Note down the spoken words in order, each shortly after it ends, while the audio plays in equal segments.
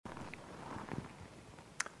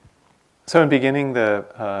So in beginning the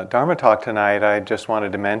Dharma talk tonight, I just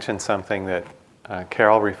wanted to mention something that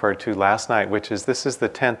Carol referred to last night, which is this is the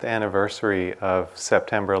 10th anniversary of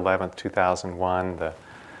September 11th, 2001, the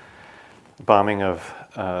bombing of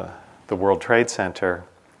the World Trade Center.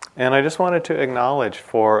 And I just wanted to acknowledge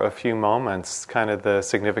for a few moments kind of the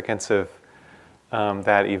significance of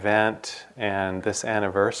that event and this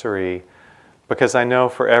anniversary, because I know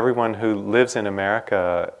for everyone who lives in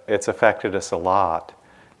America, it's affected us a lot.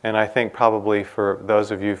 And I think probably for those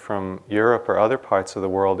of you from Europe or other parts of the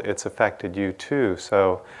world, it's affected you too.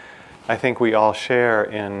 So I think we all share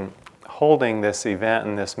in holding this event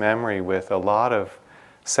and this memory with a lot of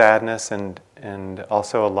sadness and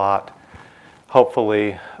also a lot,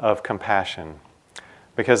 hopefully, of compassion.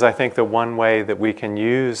 Because I think the one way that we can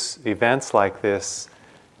use events like this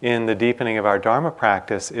in the deepening of our Dharma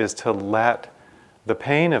practice is to let the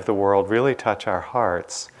pain of the world really touch our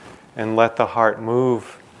hearts and let the heart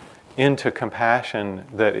move into compassion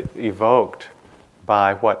that is evoked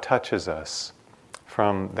by what touches us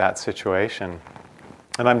from that situation.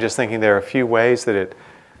 And I'm just thinking there are a few ways that it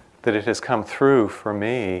has come through for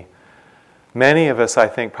me. Many of us, I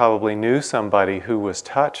think, probably knew somebody who was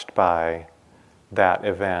touched by that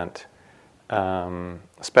event,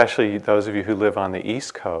 especially those of you who live on the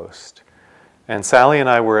East Coast. And Sally and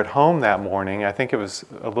I were at home that morning. I think it was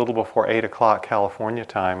a little before 8 o'clock California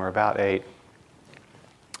time, or about 8.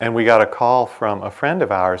 And we got a call from a friend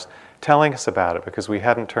of ours telling us about it because we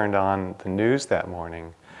hadn't turned on the news that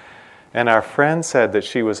morning. And our friend said that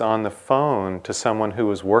she was on the phone to someone who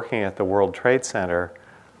was working at the World Trade Center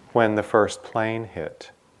when the first plane hit.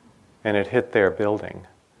 And it hit their building.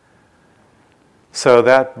 So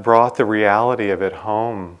that brought the reality of it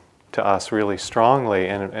home to us really strongly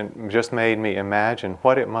and just made me imagine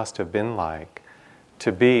what it must have been like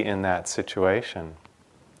to be in that situation.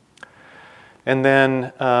 And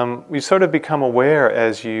then you sort of become aware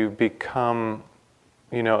as you become,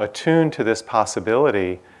 attuned to this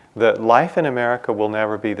possibility that life in America will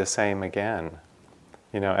never be the same again,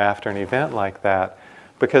 after an event like that,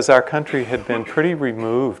 because our country had been pretty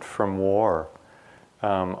removed from war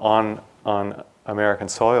on American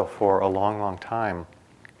soil for a long, long time.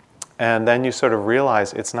 And then you sort of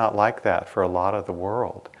realize it's not like that for a lot of the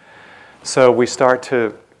world. So we start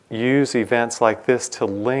to use events like this to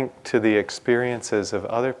link to the experiences of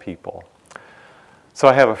other people. So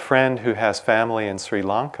I have a friend who has family in Sri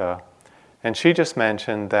Lanka, and she just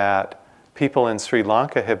mentioned that people in Sri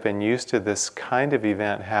Lanka have been used to this kind of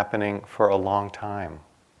event happening for a long time.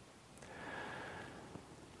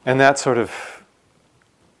 And that sort of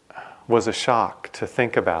was a shock to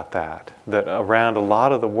think about that around a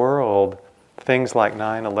lot of the world, things like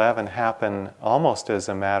 9/11 happen almost as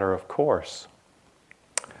a matter of course.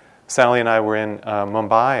 Sally and I were in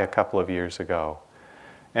Mumbai a couple of years ago,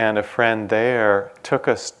 and a friend there took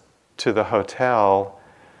us to the hotel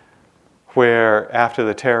where, after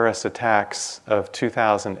the terrorist attacks of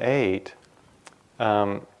 2008,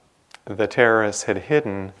 the terrorists had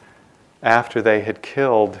hidden after they had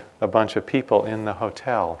killed a bunch of people in the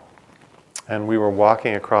hotel. And we were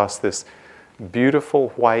walking across this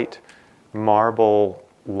beautiful white marble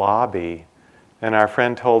lobby. And our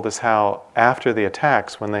friend told us how, after the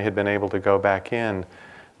attacks, when they had been able to go back in,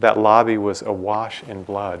 that lobby was awash in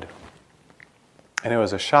blood. And it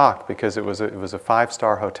was a shock because it was a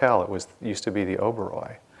 5-star hotel. It used to be the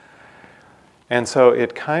Oberoi. And so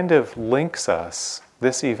it kind of links us,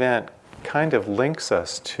 this event kind of links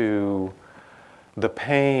us to the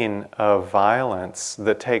pain of violence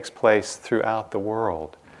that takes place throughout the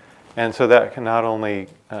world. And so that can not only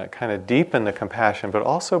kind of deepen the compassion, but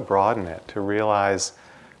also broaden it to realize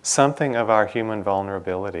something of our human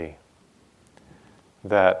vulnerability.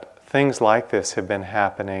 That things like this have been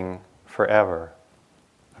happening forever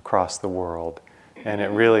across the world. And it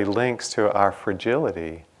really links to our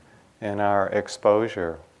fragility and our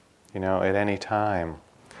exposure, at any time.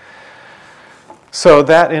 So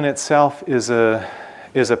that in itself is a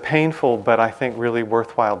painful, but I think really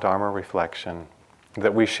worthwhile Dharma reflection.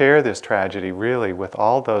 That we share this tragedy really with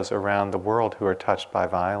all those around the world who are touched by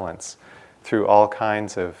violence through all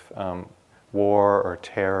kinds of war or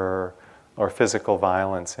terror or physical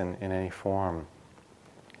violence in any form.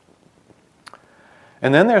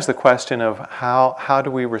 And then there's the question of how do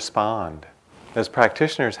we respond? As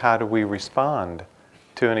practitioners, how do we respond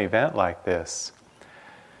to an event like this?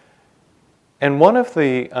 And one of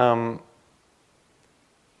the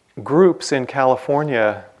groups in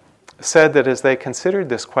California said that as they considered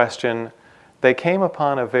this question, they came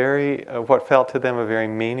upon what felt to them a very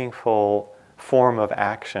meaningful form of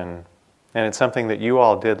action. And it's something that you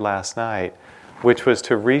all did last night, which was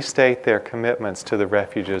to restate their commitments to the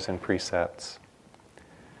refuges and precepts,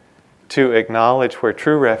 to acknowledge where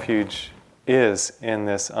true refuge is in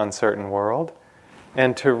this uncertain world,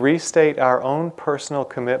 and to restate our own personal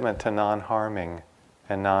commitment to non-harming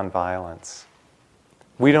and non-violence.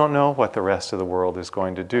 We don't know what the rest of the world is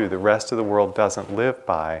going to do. The rest of the world doesn't live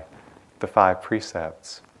by the 5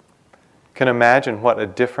 precepts. You can imagine what a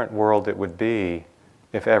different world it would be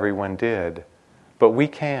if everyone did, but we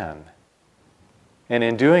can. And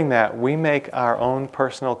in doing that, we make our own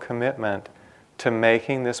personal commitment to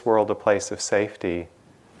making this world a place of safety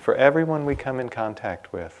for everyone we come in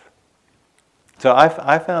contact with. So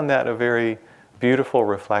I found that a very beautiful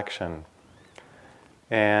reflection.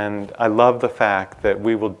 And I love the fact that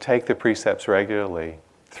we will take the precepts regularly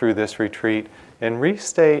through this retreat and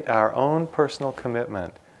restate our own personal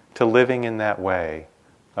commitment to living in that way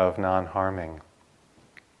of non-harming.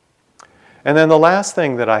 And then the last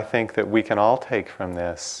thing that I think that we can all take from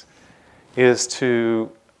this is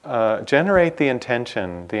to generate the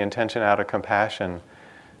intention out of compassion,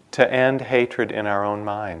 to end hatred in our own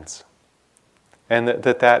minds. And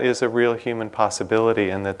that is a real human possibility,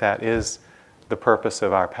 and that is the purpose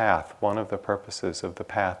of our path, one of the purposes of the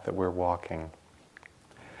path that we're walking.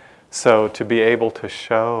 So to be able to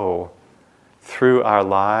show through our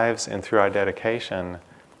lives and through our dedication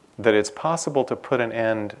that it's possible to put an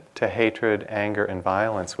end to hatred, anger, and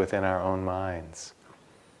violence within our own minds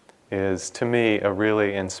is, to me, a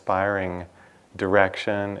really inspiring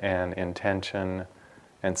direction and intention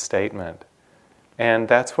and statement. And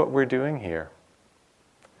that's what we're doing here.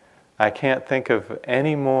 I can't think of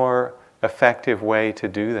any more effective way to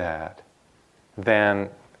do that than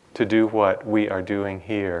to do what we are doing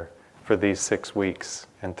here for these 6 weeks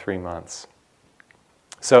and 3 months.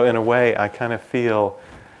 So in a way, I kind of feel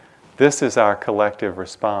this is our collective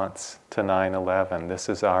response to 9/11. This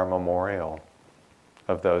is our memorial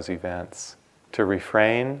of those events, to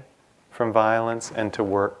refrain from violence and to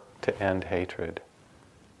work to end hatred.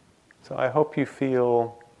 So I hope you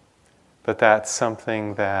feel that that's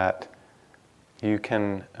something that you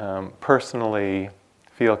can personally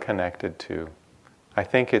feel connected to. I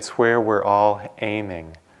think it's where we're all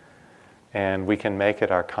aiming, and we can make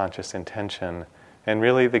it our conscious intention, and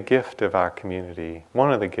really the gift of our community,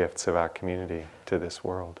 one of the gifts of our community to this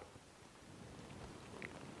world.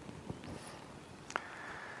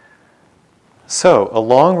 So, a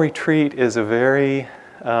long retreat is a very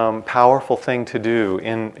powerful thing to do.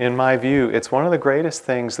 In my view, it's one of the greatest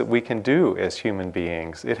things that we can do as human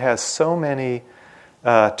beings. It has so many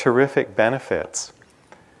terrific benefits.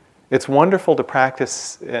 It's wonderful to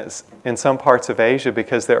practice in some parts of Asia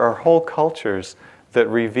because there are whole cultures that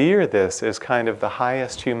revere this as kind of the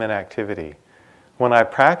highest human activity. When I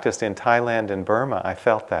practiced in Thailand and Burma, I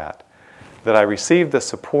felt that I received the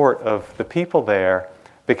support of the people there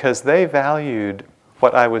because they valued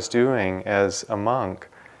what I was doing as a monk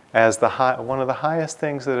as one of the highest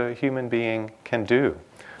things that a human being can do.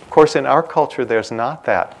 Of course, in our culture, there's not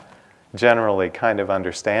that generally kind of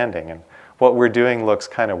understanding, and what we're doing looks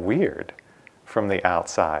kind of weird from the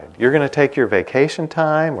outside. You're going to take your vacation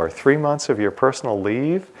time or 3 months of your personal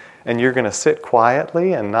leave, and you're going to sit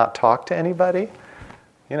quietly and not talk to anybody?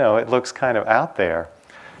 You know, it looks kind of out there.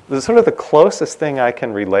 Sort of the closest thing I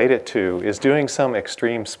can relate it to is doing some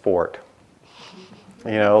extreme sport.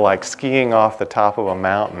 You know, like skiing off the top of a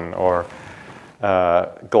mountain or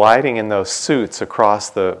gliding in those suits across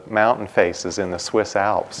the mountain faces in the Swiss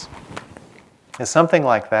Alps. It's something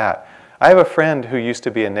like that. I have a friend who used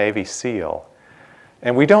to be a Navy SEAL,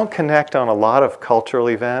 and we don't connect on a lot of cultural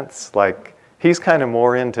events. Like, he's kind of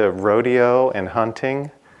more into rodeo and hunting,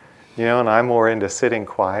 you know, and I'm more into sitting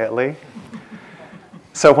quietly.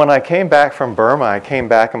 So when I came back from Burma, I came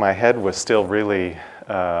back and my head was still really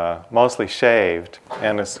mostly shaved.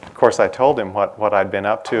 And of course I told him what I'd been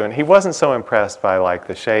up to, and he wasn't so impressed by like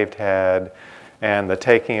the shaved head and the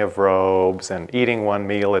taking of robes and eating 1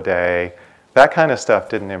 meal a day. That kind of stuff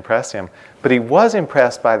didn't impress him. But he was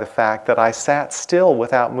impressed by the fact that I sat still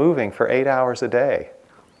without moving for 8 hours a day.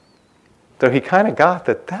 So he kind of got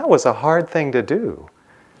that was a hard thing to do.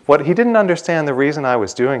 He didn't understand the reason I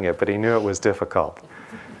was doing it, but he knew it was difficult.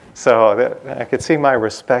 So I could see my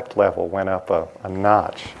respect level went up a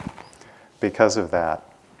notch because of that.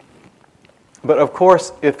 But of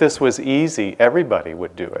course, if this was easy, everybody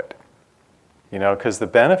would do it. You know, because the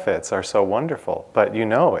benefits are so wonderful. But you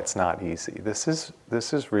know it's not easy. This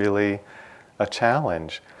is really a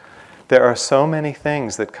challenge. There are so many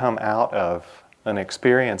things that come out of an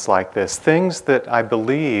experience like this, things that I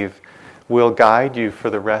believe will guide you for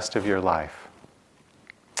the rest of your life.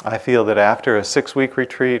 I feel that after a 6-week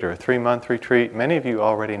retreat or a 3-month retreat, many of you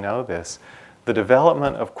already know this, the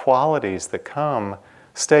development of qualities that come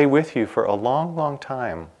stay with you for a long, long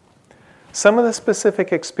time. Some of the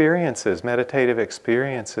specific experiences, meditative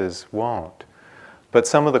experiences, won't. But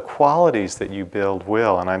some of the qualities that you build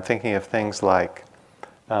will. And I'm thinking of things like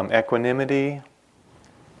equanimity,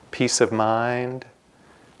 peace of mind,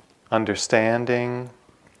 understanding,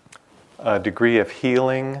 a degree of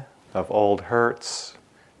healing of old hurts,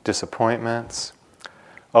 disappointments,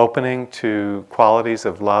 opening to qualities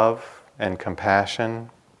of love and compassion,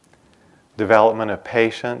 development of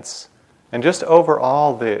patience, and just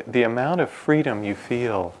overall the amount of freedom you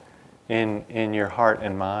feel in your heart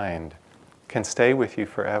and mind can stay with you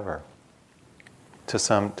forever to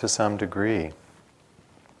some degree.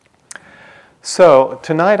 So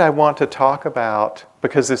tonight I want to talk about,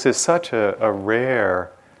 because this is such a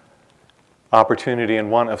rare opportunity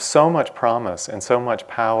and one of so much promise and so much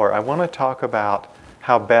power, I want to talk about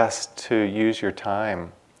how best to use your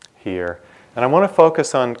time here. And I want to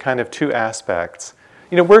focus on kind of two aspects.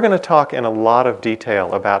 We're going to talk in a lot of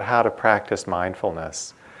detail about how to practice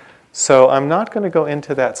mindfulness. So I'm not going to go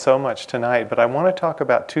into that so much tonight, but I want to talk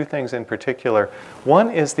about two things in particular.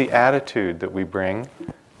 One is the attitude that we bring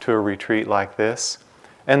to a retreat like this.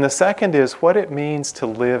 And the second is what it means to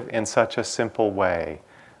live in such a simple way,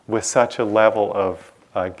 with such a level of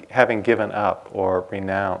having given up or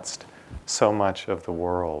renounced so much of the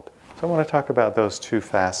world. So I want to talk about those two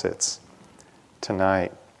facets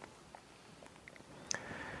tonight.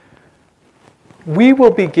 We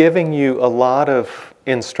will be giving you a lot of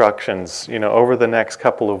instructions. Over the next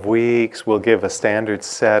couple of weeks, we'll give a standard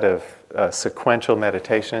set of sequential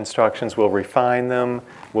meditation instructions. We'll refine them.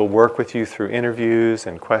 We'll work with you through interviews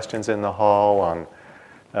and questions in the hall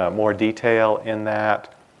on more detail in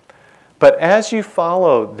that. But as you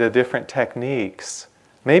follow the different techniques,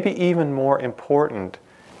 maybe even more important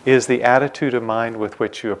is the attitude of mind with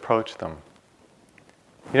which you approach them.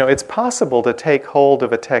 It's possible to take hold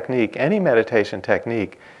of a technique, any meditation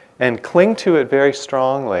technique, and cling to it very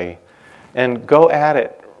strongly and go at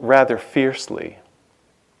it rather fiercely.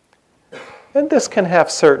 And this can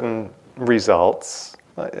have certain results.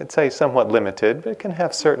 I'd say somewhat limited, but it can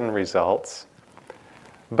have certain results.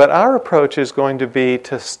 But our approach is going to be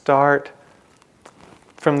to start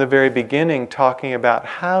from the very beginning talking about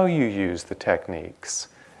how you use the techniques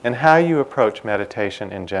and how you approach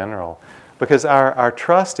meditation in general. Because our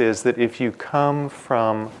trust is that if you come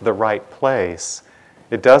from the right place,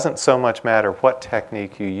 it doesn't so much matter what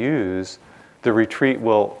technique you use, the retreat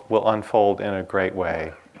will unfold in a great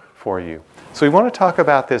way for you. So we want to talk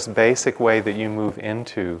about this basic way that you move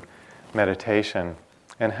into meditation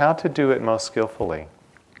and how to do it most skillfully.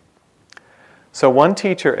 So one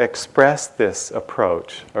teacher expressed this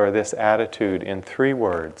approach or this attitude in 3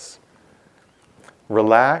 words: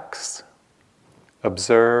 relax,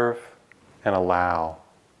 observe, and allow.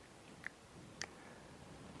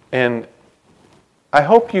 And I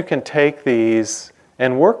hope you can take these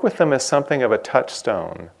and work with them as something of a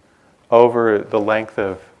touchstone over the length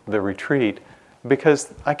of the retreat,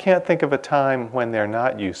 because I can't think of a time when they're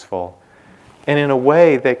not useful. And in a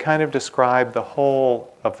way, they kind of describe the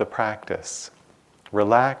whole of the practice.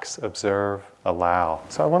 Relax, observe, allow.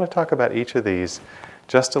 So I want to talk about each of these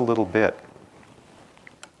just a little bit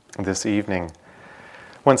this evening.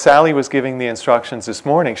 When Sally was giving the instructions this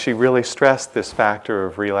morning, she really stressed this factor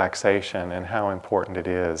of relaxation and how important it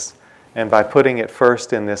is. And by putting it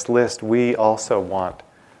first in this list, we also want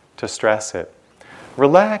to stress it.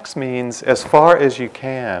 Relax means, as far as you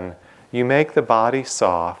can, you make the body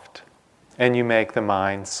soft and you make the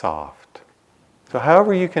mind soft. So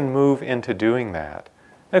however you can move into doing that.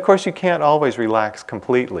 And of course, you can't always relax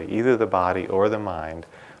completely, either the body or the mind.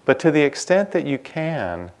 But to the extent that you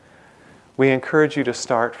can, we encourage you to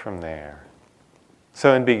start from there.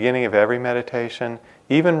 So in the beginning of every meditation,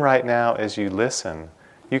 even right now as you listen,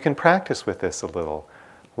 you can practice with this a little.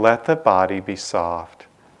 Let the body be soft.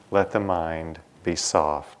 Let the mind be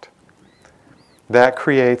soft. That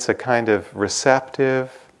creates a kind of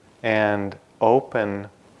receptive and open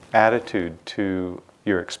attitude to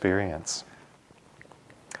your experience.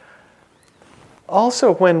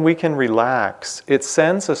 Also, when we can relax, it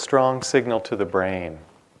sends a strong signal to the brain.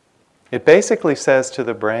 It basically says to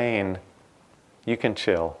the brain, you can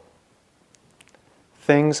chill.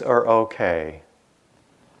 Things are okay.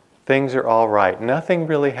 Things are all right. Nothing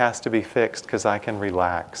really has to be fixed because I can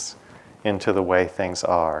relax into the way things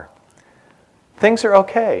are. Things are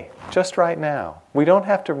okay, just right now. We don't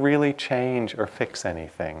have to really change or fix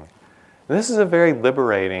anything. This is a very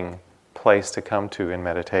liberating place to come to in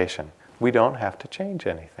meditation. We don't have to change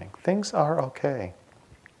anything. Things are okay.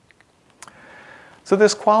 So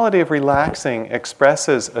this quality of relaxing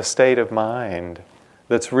expresses a state of mind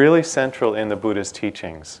that's really central in the Buddha's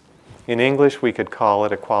teachings. In English, we could call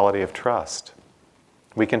it a quality of trust.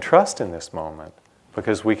 We can trust in this moment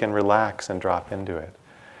because we can relax and drop into it.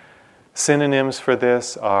 Synonyms for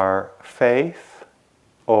this are faith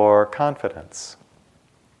or confidence.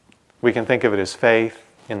 We can think of it as faith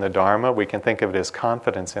in the Dharma. We can think of it as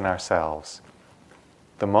confidence in ourselves.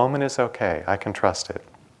 The moment is okay. I can trust it.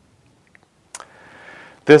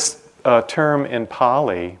 This term in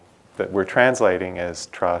Pali that we're translating as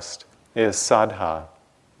trust is saddha.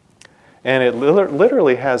 And it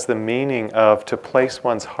literally has the meaning of to place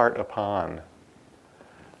one's heart upon.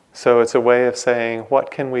 So it's a way of saying,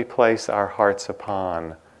 what can we place our hearts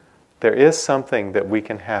upon? There is something that we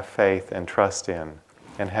can have faith and trust in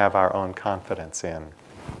and have our own confidence in.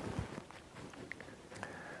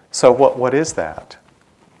 So what is that?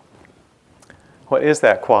 What is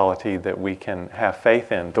that quality that we can have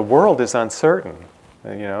faith in? The world is uncertain.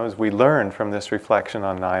 As we learned from this reflection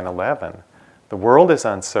on 9/11, the world is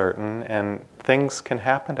uncertain and things can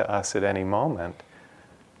happen to us at any moment.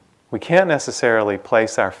 We can't necessarily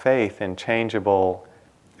place our faith in changeable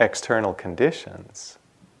external conditions.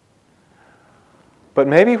 But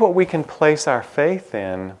maybe what we can place our faith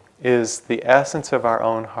in is the essence of our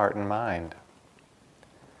own heart and mind.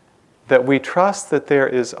 That we trust that there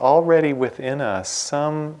is already within us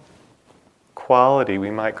some quality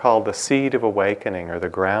we might call the seed of awakening or the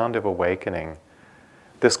ground of awakening.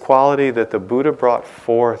 This quality that the Buddha brought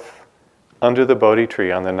forth under the Bodhi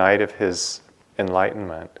tree on the night of his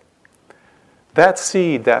enlightenment. That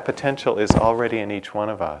seed, that potential is already in each one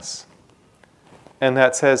of us. And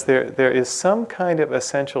that says there is some kind of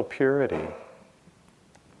essential purity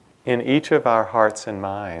in each of our hearts and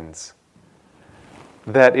minds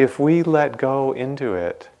that if we let go into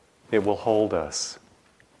it, it will hold us.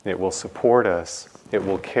 It will support us. It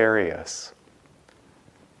will carry us.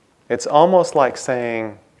 It's almost like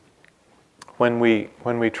saying, when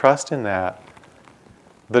we trust in that,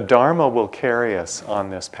 the Dharma will carry us on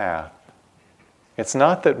this path. It's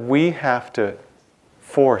not that we have to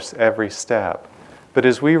force every step, but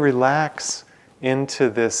as we relax into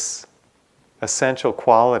this essential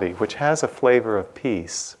quality, which has a flavor of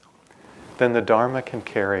peace, then the Dharma can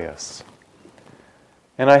carry us.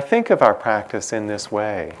 And I think of our practice in this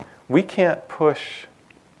way. We can't push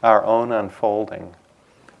our own unfolding,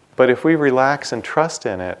 but if we relax and trust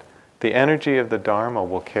in it, the energy of the Dharma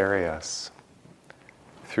will carry us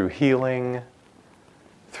through healing,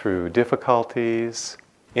 through difficulties,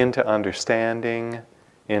 into understanding,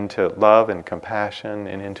 into love and compassion,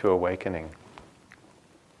 and into awakening.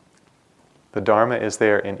 The Dharma is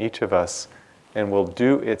there in each of us and will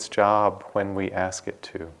do its job when we ask it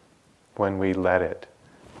to, when we let it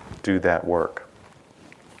do that work.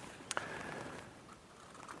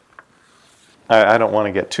 I don't want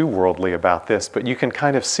to get too worldly about this, but you can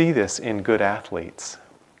kind of see this in good athletes.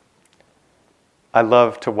 I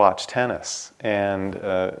love to watch tennis, and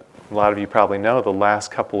a lot of you probably know the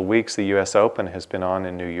last couple of weeks the US Open has been on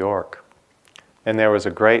in New York. And there was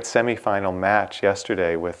a great semifinal match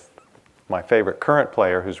yesterday with my favorite current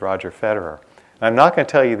player, who's Roger Federer. And I'm not going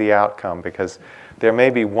to tell you the outcome because there may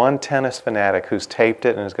be one tennis fanatic who's taped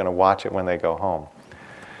it and is going to watch it when they go home.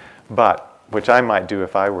 Which I might do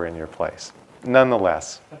if I were in your place.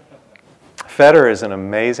 Nonetheless, Federer is an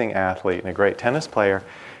amazing athlete and a great tennis player.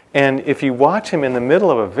 And if you watch him in the middle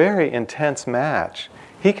of a very intense match,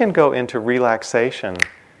 he can go into relaxation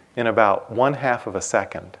in about 1/2 of a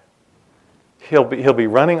second. He'll be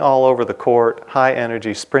running all over the court, high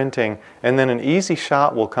energy, sprinting, and then an easy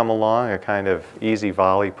shot will come along, a kind of easy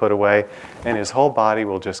volley put away, and his whole body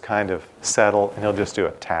will just kind of settle, and he'll just do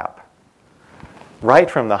a tap. Right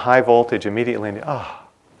from the high voltage immediately,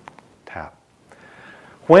 tap.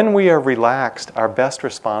 When we are relaxed, our best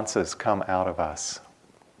responses come out of us.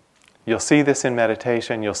 You'll see this in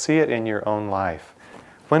meditation, you'll see it in your own life.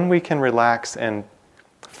 When we can relax and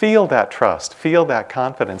feel that trust, feel that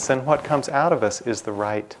confidence, then what comes out of us is the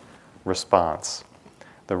right response,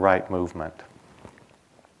 the right movement.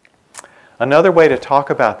 Another way to talk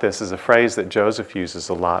about this is a phrase that Joseph uses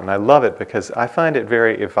a lot, and I love it because I find it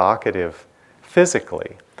very evocative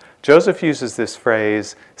physically. Joseph uses this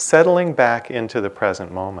phrase, settling back into the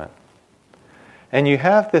present moment. And you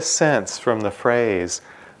have this sense from the phrase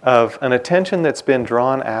of an attention that's been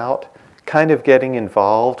drawn out, kind of getting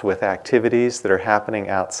involved with activities that are happening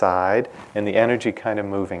outside and the energy kind of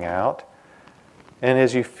moving out. And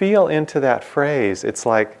as you feel into that phrase, it's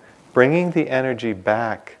like bringing the energy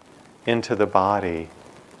back into the body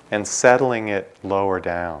and settling it lower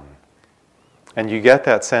down. And you get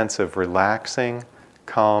that sense of relaxing,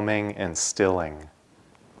 calming, and stilling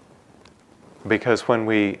because when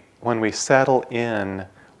we settle in,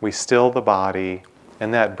 we still the body,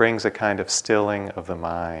 and that brings a kind of stilling of the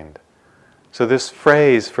mind. So this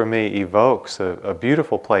phrase for me evokes a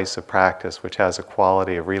beautiful place of practice which has a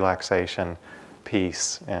quality of relaxation,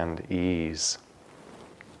 peace, and ease.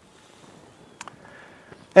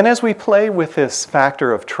 And as we play with this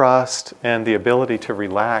factor of trust and the ability to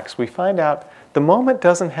relax, we find out the moment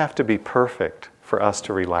doesn't have to be perfect for us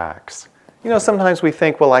to relax. Sometimes we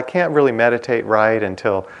think, well, I can't really meditate right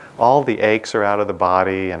until all the aches are out of the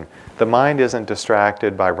body and the mind isn't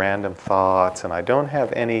distracted by random thoughts and I don't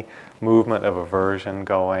have any movement of aversion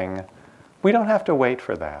going. We don't have to wait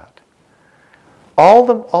for that. All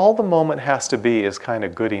the moment has to be is kind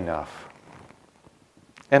of good enough.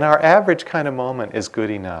 And our average kind of moment is good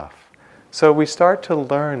enough. So we start to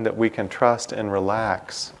learn that we can trust and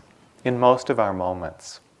relax in most of our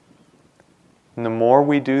moments. And the more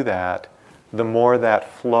we do that, the more that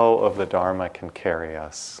flow of the Dharma can carry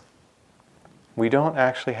us. We don't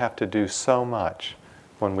actually have to do so much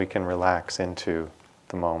when we can relax into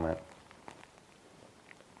the moment.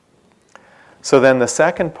 So then the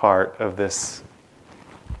second part of this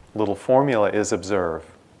little formula is observe.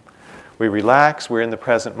 We relax, we're in the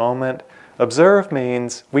present moment. Observe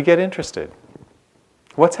means we get interested.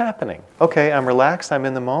 What's happening? Okay, I'm relaxed, I'm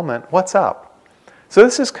in the moment. What's up? So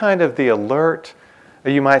this is kind of the alert,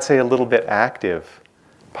 or you might say a little bit active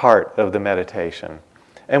part of the meditation.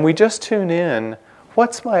 And we just tune in,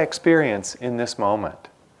 what's my experience in this moment?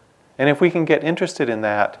 And if we can get interested in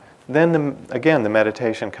that, then again, the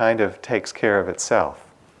meditation kind of takes care of itself.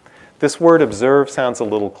 This word observe sounds a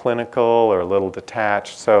little clinical or a little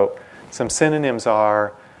detached, so some synonyms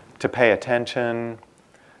are to pay attention,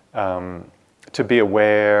 to be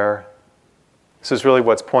aware. This is really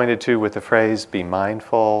what's pointed to with the phrase be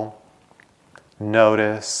mindful,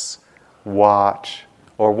 notice, watch,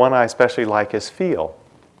 or one I especially like is feel.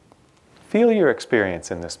 Feel your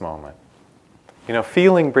experience in this moment.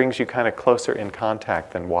 Feeling brings you kind of closer in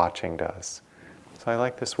contact than watching does. So I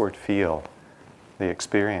like this word feel, the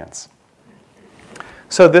experience.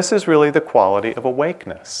 So this is really the quality of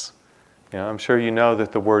awakeness. I'm sure you know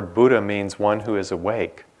that the word Buddha means one who is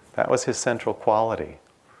awake. That was his central quality.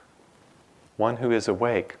 One who is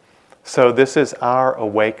awake. So this is our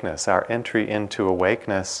awakeness, our entry into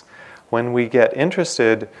awakeness. When we get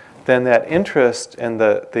interested, then that interest and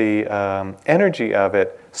the energy of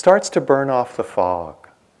it starts to burn off the fog.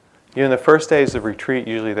 In the first days of retreat,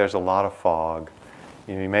 usually there's a lot of fog.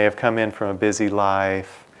 You may have come in from a busy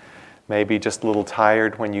life, maybe just a little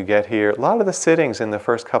tired when you get here. A lot of the sittings in the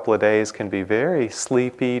first couple of days can be very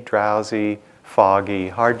sleepy, drowsy, foggy,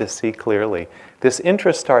 hard to see clearly. This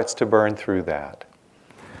interest starts to burn through that.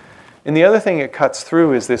 And the other thing it cuts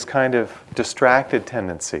through is this kind of distracted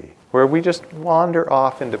tendency, where we just wander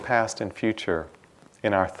off into past and future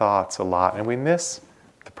in our thoughts a lot, and we miss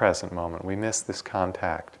the present moment. We miss this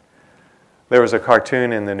contact. There was a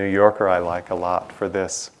cartoon in the New Yorker I like a lot for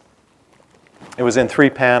this. It was in 3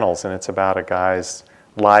 panels, and it's about a guy's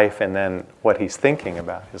life and then what he's thinking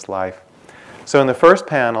about his life. So in the first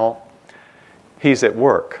panel, he's at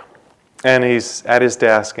work, and he's at his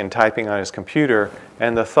desk and typing on his computer,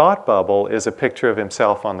 and the thought bubble is a picture of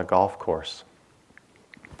himself on the golf course.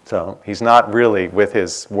 So he's not really with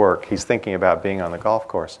his work. He's thinking about being on the golf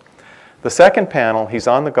course. The second panel, he's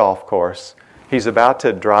on the golf course. He's about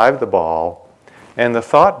to drive the ball, and the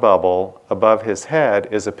thought bubble above his head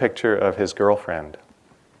is a picture of his girlfriend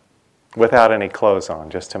without any clothes on,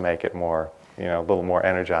 just to make it more, a little more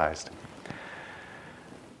energized.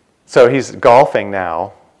 So he's golfing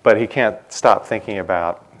now, but he can't stop thinking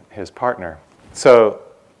about his partner. So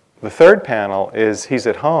the third panel is he's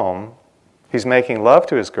at home, he's making love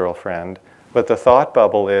to his girlfriend, but the thought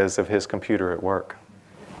bubble is of his computer at work.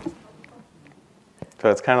 So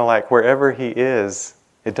it's kind of like wherever he is,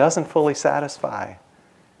 it doesn't fully satisfy.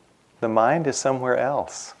 The mind is somewhere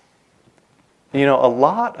else. A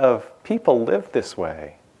lot of people live this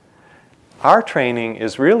way. Our training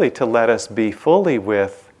is really to let us be fully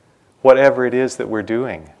with whatever it is that we're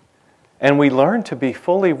doing. And we learn to be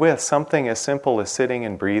fully with something as simple as sitting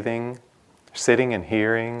and breathing, sitting and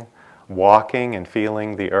hearing, walking and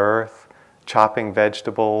feeling the earth, chopping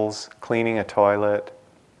vegetables, cleaning a toilet.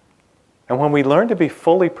 And when we learn to be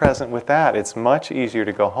fully present with that, it's much easier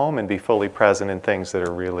to go home and be fully present in things that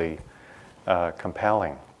are really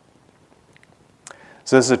compelling.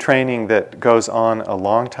 So this is a training that goes on a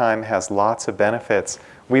long time, has lots of benefits.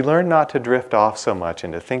 We learn not to drift off so much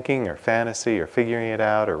into thinking or fantasy or figuring it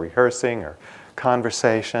out or rehearsing or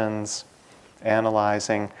conversations,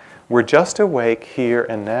 analyzing. We're just awake here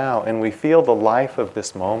and now, and we feel the life of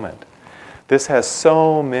this moment. This has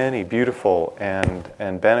so many beautiful and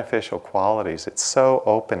beneficial qualities. It's so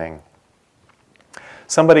opening.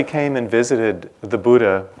 Somebody came and visited the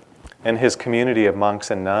Buddha and his community of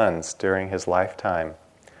monks and nuns during his lifetime.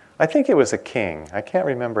 I think it was a king. I can't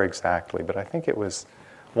remember exactly, but I think it was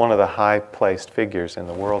one of the high-placed figures in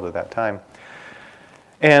the world at that time.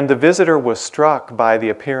 And the visitor was struck by the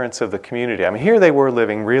appearance of the community. I mean, here they were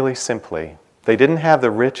living really simply. They didn't have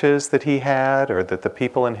the riches that he had or that the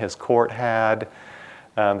people in his court had.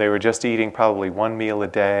 They were just eating probably one meal a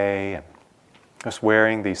day and just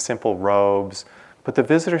wearing these simple robes. But the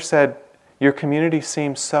visitor said, "Your community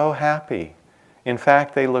seems so happy. In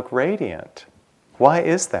fact, they look radiant. Why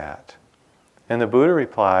is that?" And the Buddha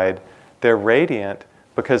replied, "They're radiant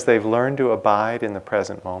because they've learned to abide in the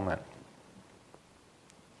present moment."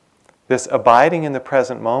 This abiding in the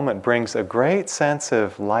present moment brings a great sense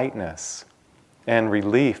of lightness and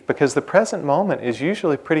relief because the present moment is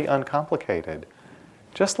usually pretty uncomplicated.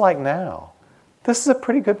 Just like now. This is a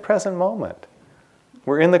pretty good present moment.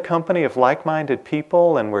 We're in the company of like-minded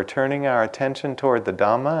people and we're turning our attention toward the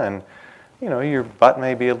Dhamma, and your butt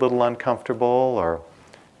may be a little uncomfortable or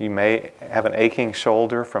you may have an aching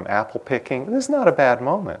shoulder from apple picking. This is not a bad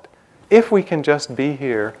moment if we can just be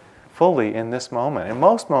here fully in this moment. And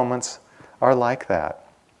most moments are like that.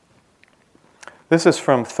 This is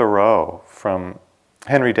from Thoreau, from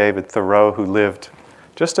Henry David Thoreau, who lived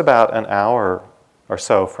just about an hour or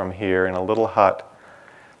so from here in a little hut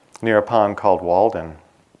near a pond called Walden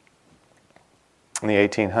in the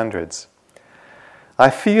 1800s. "I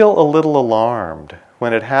feel a little alarmed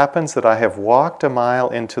when it happens that I have walked a mile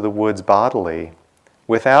into the woods bodily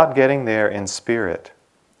without getting there in spirit.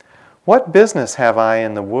 What business have I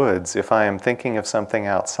in the woods if I am thinking of something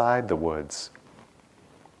outside the woods?"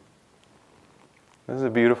 This is a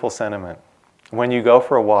beautiful sentiment. When you go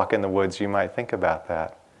for a walk in the woods, you might think about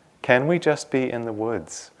that. Can we just be in the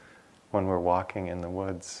woods when we're walking in the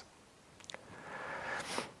woods?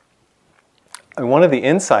 And one of the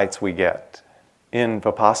insights we get in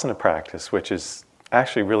Vipassana practice, which is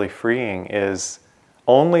actually really freeing, is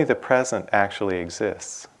only the present actually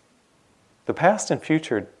exists. The past and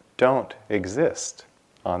future don't exist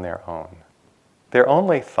on their own. They're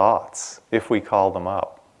only thoughts if we call them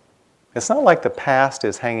up. It's not like the past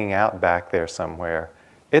is hanging out back there somewhere.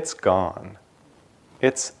 It's gone.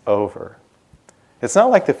 It's over. It's not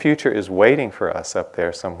like the future is waiting for us up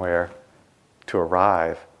there somewhere to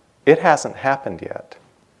arrive. It hasn't happened yet.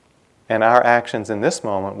 And our actions in this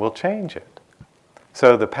moment will change it.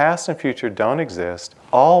 So the past and future don't exist.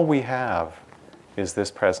 All we have is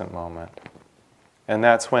this present moment. And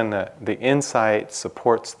that's when the insight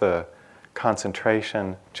supports the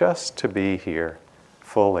concentration just to be here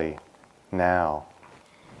fully now.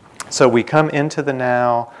 So we come into the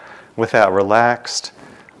now with that relaxed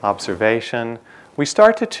observation. We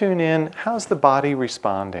start to tune in, how's the body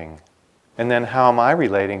responding? And then how am I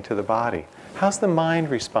relating to the body? How's the mind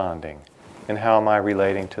responding? And how am I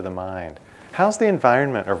relating to the mind? How's the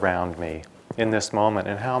environment around me in this moment?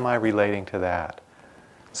 And how am I relating to that?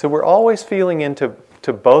 So we're always feeling into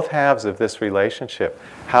both halves of this relationship.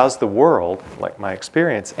 How's the world, like my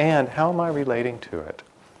experience, and how am I relating to it?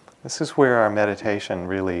 This is where our meditation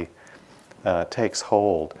really takes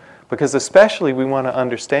hold. Because especially we want to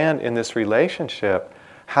understand in this relationship,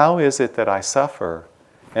 how is it that I suffer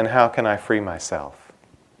and how can I free myself?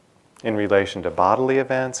 In relation to bodily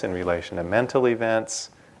events, in relation to mental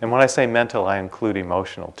events. And when I say mental, I include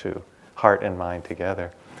emotional too, heart and mind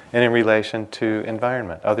together. And in relation to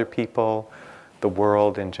environment, other people, the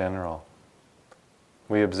world in general.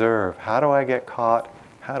 We observe, how do I get caught?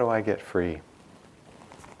 How do I get free?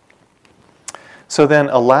 So then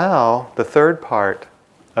allow, the third part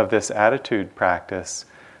of this attitude practice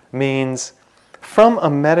means, from a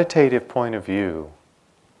meditative point of view,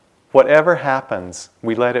 whatever happens,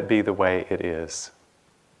 we let it be the way it is.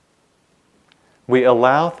 We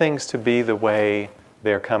allow things to be the way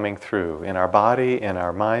they're coming through in our body, in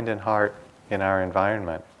our mind and heart, in our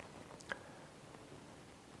environment.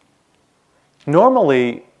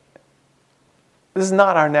 Normally, this is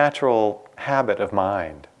not our natural habit of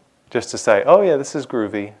mind, just to say, oh yeah, this is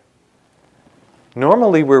groovy.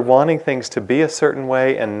 Normally, we're wanting things to be a certain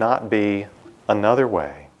way and not be another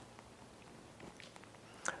way.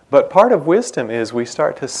 But part of wisdom is we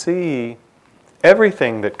start to see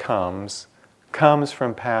everything that comes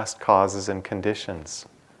from past causes and conditions.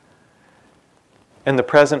 And the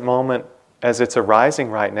present moment, as it's arising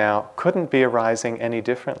right now, couldn't be arising any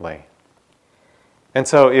differently. And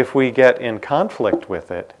so if we get in conflict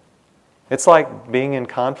with it, it's like being in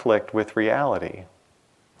conflict with reality.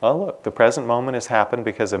 Oh look, the present moment has happened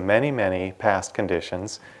because of many, many past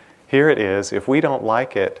conditions. Here it is. If we don't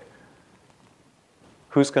like it,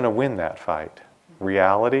 who's going to win that fight?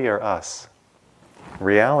 Reality or us?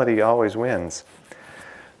 Reality always wins.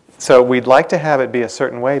 So we'd like to have it be a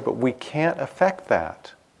certain way, but we can't affect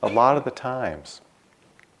that a lot of the times.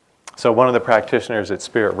 So one of the practitioners at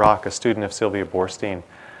Spirit Rock, a student of Sylvia Boorstein,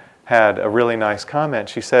 had a really nice comment.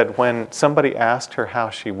 She said when somebody asked her how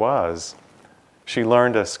she was, she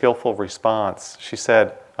learned a skillful response. She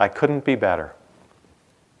said, "I couldn't be better."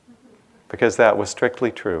 Because that was strictly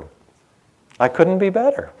true. I couldn't be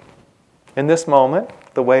better. In this moment,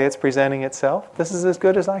 the way it's presenting itself, this is as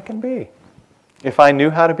good as I can be. If I knew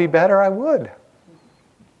how to be better, I would.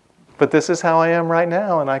 But this is how I am right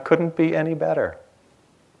now, and I couldn't be any better.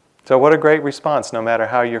 So what a great response, no matter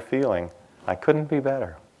how you're feeling. I couldn't be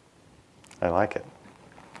better. I like it.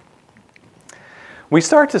 We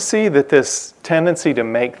start to see that this tendency to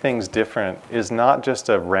make things different is not just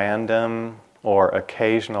a random or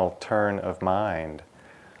occasional turn of mind,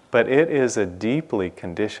 but it is a deeply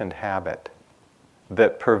conditioned habit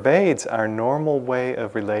that pervades our normal way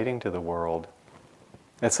of relating to the world.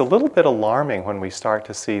 It's a little bit alarming when we start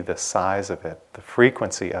to see the size of it, the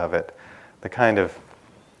frequency of it, the kind of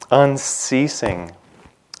unceasing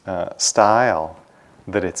style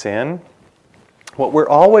that it's in. What we're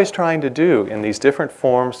always trying to do in these different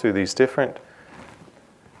forms, through these different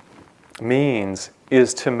means,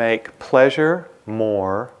 is to make pleasure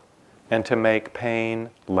more and to make pain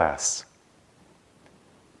less.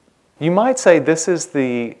 You might say this is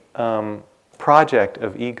the project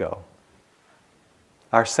of ego.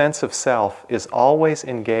 Our sense of self is always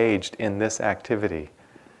engaged in this activity,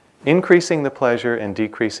 increasing the pleasure and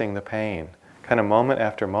decreasing the pain, kind of moment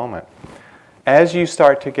after moment. As you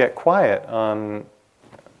start to get quiet on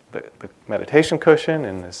the meditation cushion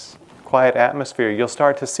in this quiet atmosphere, you'll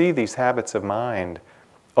start to see these habits of mind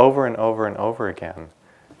over and over and over again.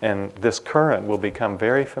 And this current will become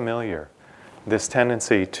very familiar, this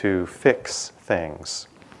tendency to fix things.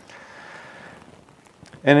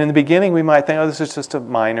 And in the beginning we might think, oh, this is just a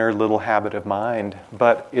minor little habit of mind,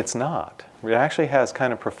 but it's not. It actually has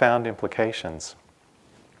kind of profound implications.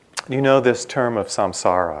 You know this term of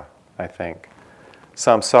samsara, I think.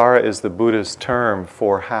 Samsara is the Buddha's term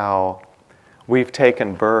for how we've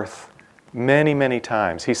taken birth many, many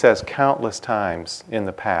times. He says countless times in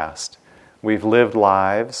the past. We've lived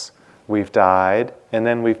lives, we've died, and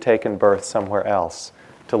then we've taken birth somewhere else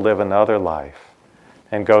to live another life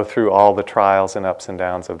and go through all the trials and ups and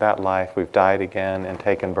downs of that life. We've died again and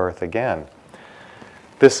taken birth again.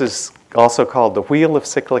 This is also called the wheel of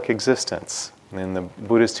cyclic existence. In the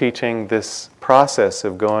Buddha's teaching, this process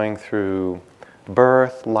of going through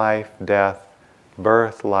birth, life, death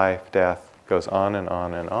goes on and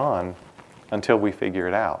on and on until we figure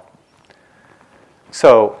it out.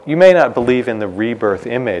 So you may not believe in the rebirth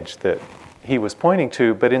image that he was pointing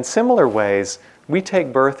to, but in similar ways, we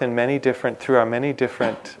take birth in through our many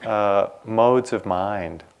different modes of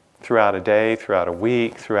mind, throughout a day, throughout a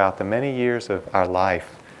week, throughout the many years of our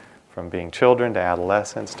life, from being children to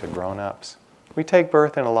adolescents to grown-ups. We take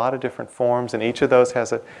birth in a lot of different forms, and each of those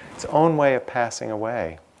has its own way of passing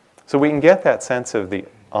away. So we can get that sense of the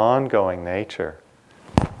ongoing nature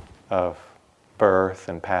of birth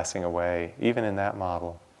and passing away, even in that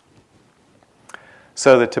model.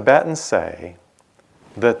 So the Tibetans say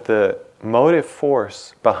that the motive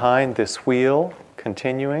force behind this wheel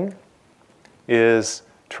continuing is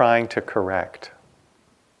trying to correct.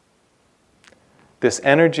 This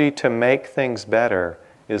energy to make things better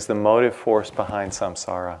is the motive force behind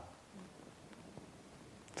samsara.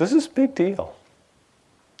 This is a big deal.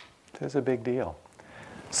 This is a big deal.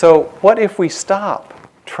 So what if we stop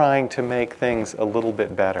trying to make things a little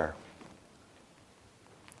bit better?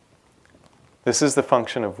 This is the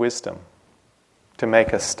function of wisdom, to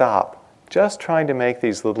make us stop just trying to make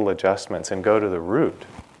these little adjustments and go to the root.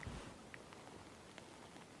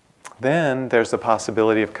 Then there's the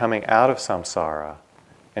possibility of coming out of samsara.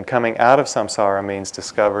 And coming out of samsara means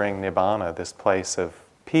discovering nibbana, this place of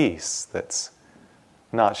peace that's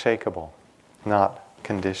not shakable, not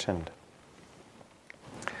conditioned.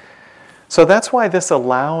 So that's why this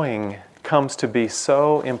allowing comes to be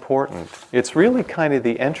so important. It's really kind of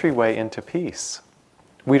the entryway into peace.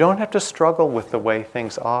 We don't have to struggle with the way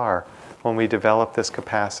things are when we develop this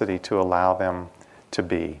capacity to allow them to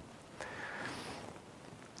be.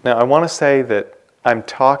 Now, I want to say that I'm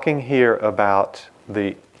talking here about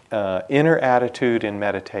the inner attitude in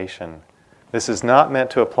meditation. This is not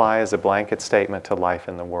meant to apply as a blanket statement to life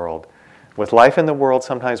in the world. With life in the world,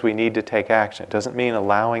 sometimes we need to take action. It doesn't mean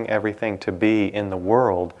allowing everything to be in the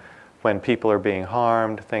world when people are being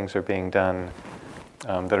harmed, things are being done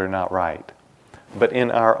that are not right. but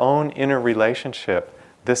in our own inner relationship,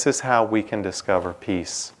 this is how we can discover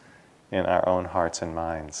peace in our own hearts and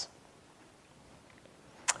minds.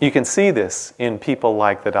 You can see this in people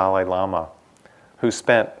like the Dalai Lama, who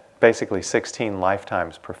spent basically 16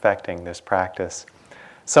 lifetimes perfecting this practice.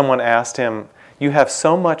 Someone asked him, "You have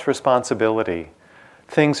so much responsibility.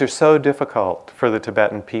 Things are so difficult for the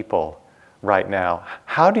Tibetan people right now.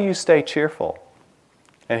 How do you stay cheerful?"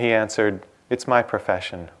 And he answered, "It's my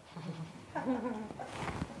profession."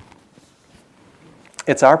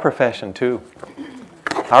 It's our profession too.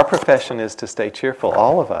 Our profession is to stay cheerful,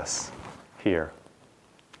 all of us here.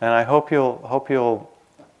 And I hope you'll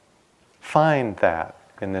find that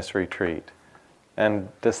in this retreat. And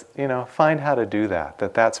just, find how to do that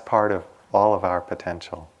that's part of all of our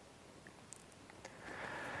potential.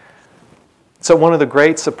 So one of the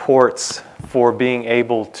great supports for being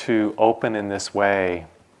able to open in this way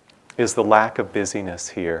is the lack of busyness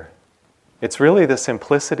here. It's really the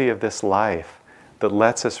simplicity of this life that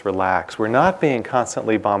lets us relax. We're not being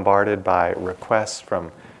constantly bombarded by requests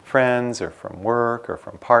from friends or from work or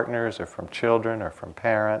from partners or from children or from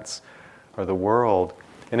parents or the world.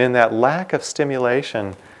 And in that lack of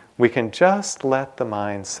stimulation, we can just let the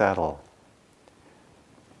mind settle.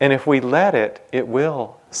 And if we let it, it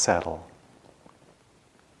will settle.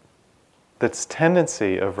 This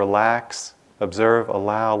tendency of relax, observe,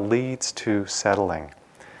 allow leads to settling.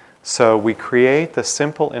 So we create the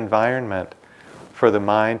simple environment for the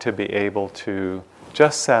mind to be able to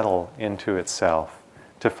just settle into itself,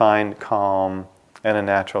 to find calm and a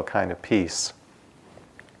natural kind of peace.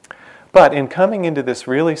 But in coming into this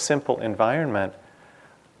really simple environment,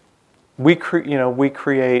 we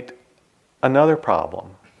create another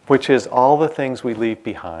problem, which is all the things we leave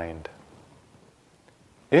behind.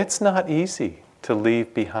 It's not easy to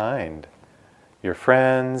leave behind your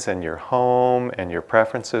friends and your home and your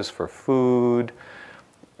preferences for food,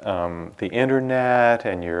 the internet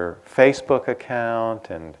and your Facebook account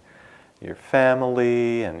and your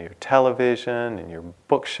family and your television and your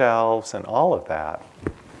bookshelves and all of that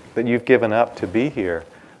you've given up to be here.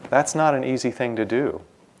 That's not an easy thing to do.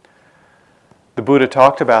 The Buddha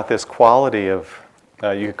talked about this quality of,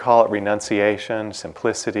 you could call it renunciation,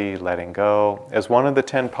 simplicity, letting go, as one of the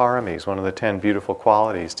 10 paramis, one of the 10 beautiful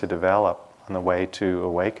qualities to develop on the way to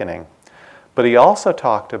awakening. But he also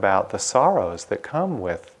talked about the sorrows that come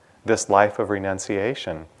with this life of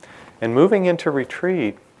renunciation. And moving into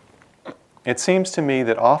retreat, it seems to me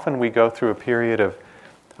that often we go through a period of,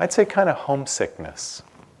 I'd say, kind of homesickness.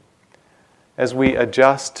 As we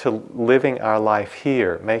adjust to living our life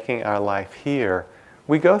here, making our life here,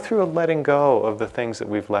 we go through a letting go of the things that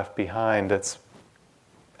we've left behind that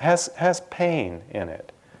has pain in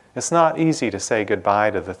it. It's not easy to say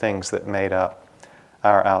goodbye to the things that made up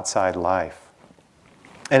our outside life.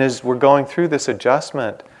 And as we're going through this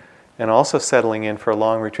adjustment and also settling in for a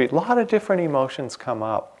long retreat, a lot of different emotions come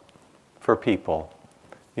up for people,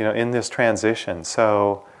 in this transition.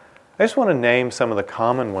 So I just want to name some of the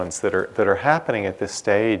common ones that are happening at this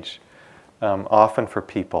stage, often for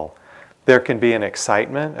people. There can be an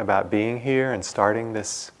excitement about being here and starting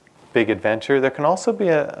this big adventure. There can also be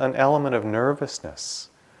an element of nervousness,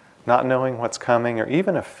 not knowing what's coming, or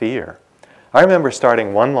even a fear. I remember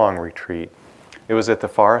starting one long retreat. It was at the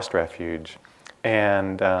Forest Refuge,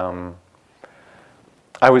 and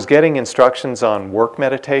I was getting instructions on work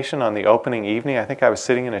meditation on the opening evening. I think I was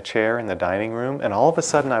sitting in a chair in the dining room, and all of a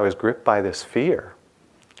sudden I was gripped by this fear.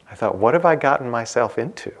 I thought, what have I gotten myself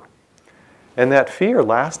into? And that fear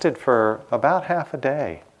lasted for about half a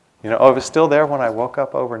day. It was still there when I woke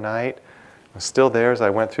up overnight. It was still there as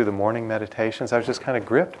I went through the morning meditations. I was just kind of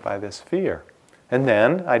gripped by this fear. And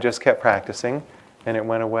then I just kept practicing, and it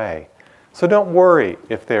went away. So don't worry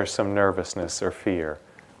if there's some nervousness or fear.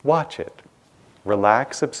 Watch it.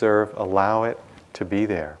 Relax, observe, allow it to be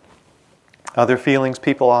there. Other feelings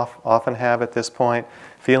people often have at this point: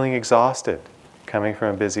 feeling exhausted, coming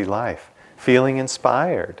from a busy life, feeling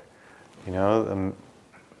inspired, the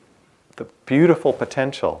beautiful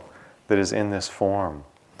potential that is in this form.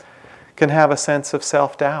 Can have a sense of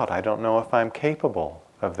self-doubt. I don't know if I'm capable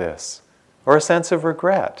of this. Or a sense of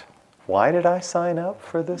regret. Why did I sign up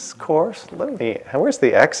for this course? Where's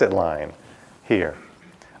the exit line here?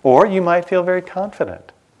 Or you might feel very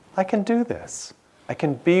confident. I can do this. I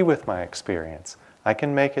can be with my experience. I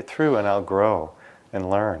can make it through, and I'll grow and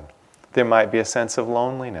learn. There might be a sense of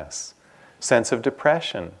loneliness, sense of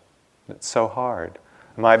depression. It's so hard.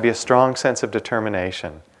 There might be a strong sense of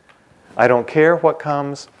determination. I don't care what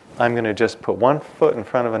comes. I'm going to just put one foot in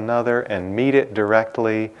front of another and meet it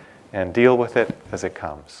directly and deal with it as it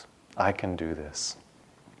comes. I can do this.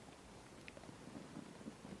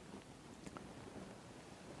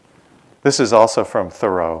 This is also from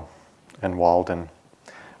Thoreau and Walden.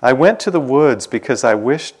 I went to the woods because I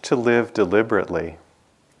wished to live deliberately,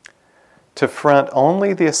 to front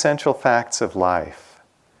only the essential facts of life,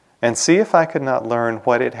 and see if I could not learn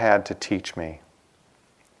what it had to teach me,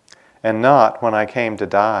 and not, when I came to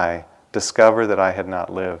die, discover that I had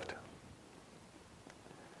not lived.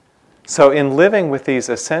 So in living with these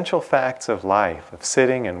essential facts of life, of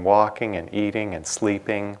sitting and walking and eating and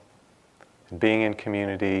sleeping and being in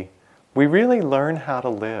community, we really learn how to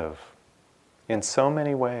live in so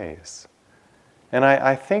many ways. And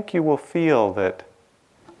I think you will feel that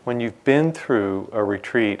when you've been through a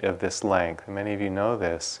retreat of this length, and many of you know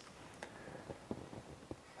this,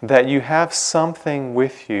 that you have something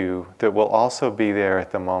with you that will also be there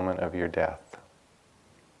at the moment of your death.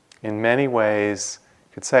 In many ways,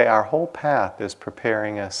 you could say our whole path is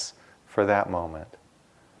preparing us for that moment.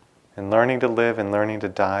 And learning to live and learning to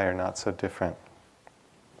die are not so different.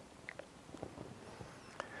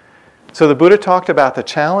 So the Buddha talked about the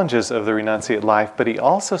challenges of the renunciate life, but he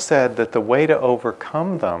also said that the way to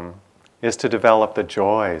overcome them is to develop the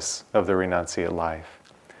joys of the renunciate life.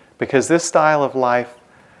 Because this style of life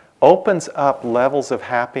opens up levels of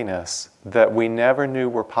happiness that we never knew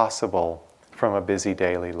were possible from a busy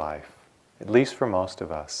daily life, at least for most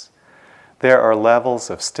of us. There are levels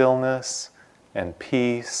of stillness and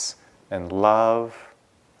peace and love,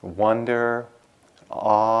 wonder,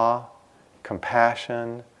 awe,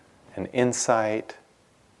 compassion, and insight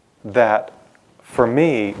that, for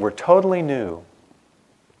me, were totally new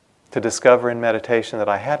to discover in meditation that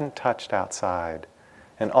I hadn't touched outside.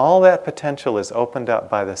 And all that potential is opened up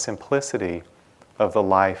by the simplicity of the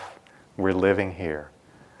life we're living here.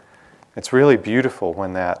 It's really beautiful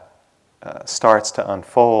when that starts to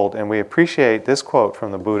unfold. And we appreciate this quote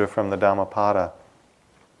from the Buddha from the Dhammapada.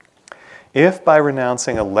 If by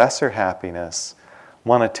renouncing a lesser happiness,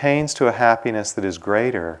 one attains to a happiness that is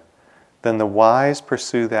greater, then the wise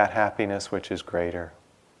pursue that happiness which is greater.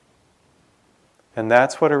 And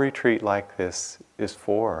that's what a retreat like this is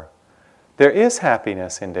for. There is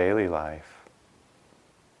happiness in daily life.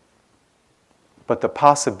 But the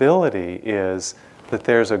possibility is that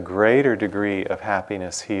there's a greater degree of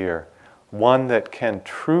happiness here, one that can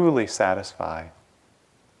truly satisfy.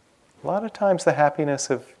 A lot of times the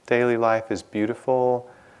happiness of daily life is beautiful,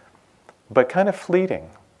 but kind of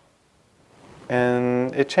fleeting.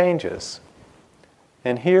 And it changes.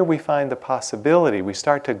 And here we find the possibility, we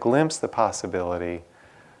start to glimpse the possibility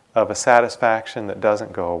of a satisfaction that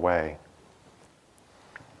doesn't go away.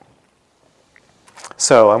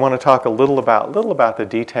 So I want to talk a little about the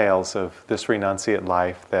details of this renunciate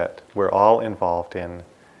life that we're all involved in.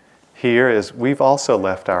 Here is we've also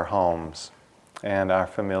left our homes and our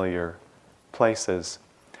familiar places.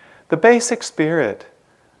 The basic spirit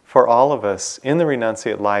for all of us in the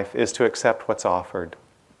renunciate life is to accept what's offered.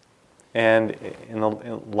 And in the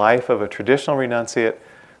life of a traditional renunciate,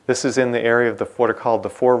 this is in the area of what are called the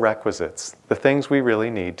four requisites, the things we really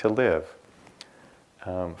need to live.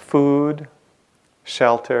 Food,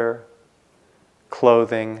 shelter,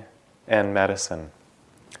 clothing, and medicine.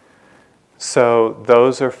 So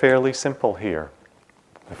those are fairly simple here.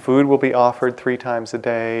 The food will be offered 3 times a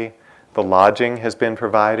day. The lodging has been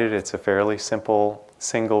provided. It's a fairly simple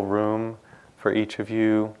single room for each of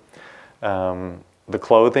you. The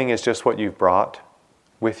clothing is just what you've brought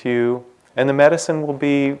with you. And the medicine will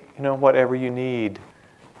be, whatever you need.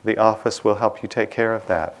 The office will help you take care of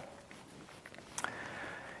that.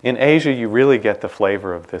 In Asia, you really get the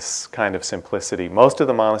flavor of this kind of simplicity. Most of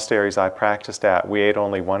the monasteries I practiced at, we ate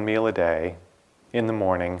only 1 meal a day in the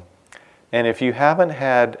morning. And if you haven't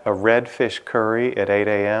had a red fish curry at 8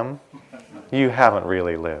 a.m., you haven't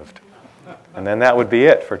really lived. And then that would be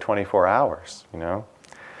it for 24 hours,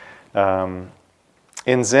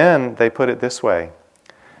 In Zen, they put it this way.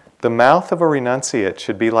 The mouth of a renunciate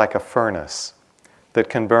should be like a furnace that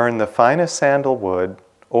can burn the finest sandalwood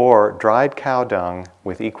or dried cow dung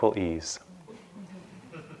with equal ease.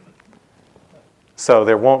 So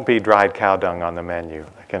there won't be dried cow dung on the menu,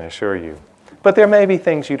 I can assure you. But there may be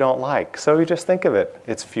things you don't like, so you just think of it.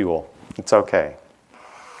 It's fuel. It's okay.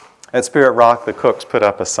 At Spirit Rock, the cooks put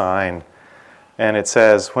up a sign, and it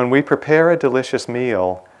says, when we prepare a delicious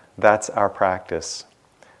meal, that's our practice.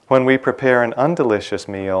 When we prepare an undelicious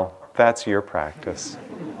meal, that's your practice.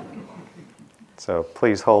 So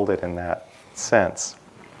please hold it in that sense.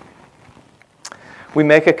 We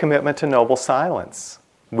make a commitment to noble silence.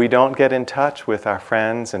 We don't get in touch with our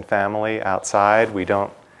friends and family outside. We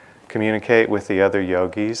don't communicate with the other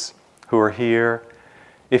yogis who are here.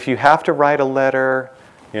 If you have to write a letter,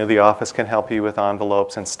 the office can help you with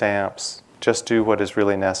envelopes and stamps. Just do what is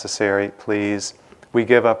really necessary, please. We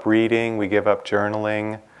give up reading, we give up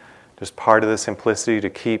journaling, just part of the simplicity to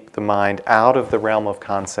keep the mind out of the realm of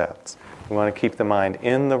concepts. We want to keep the mind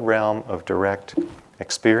in the realm of direct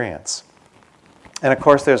experience. And of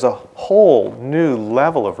course, there's a whole new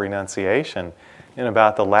level of renunciation in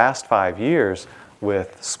about the last 5 years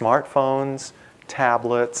with smartphones,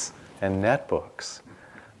 tablets, and netbooks.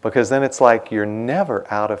 Because then it's like you're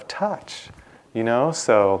never out of touch,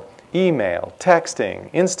 So email, texting,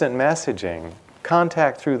 instant messaging,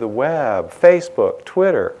 contact through the web, Facebook,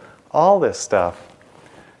 Twitter, all this stuff.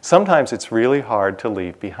 Sometimes it's really hard to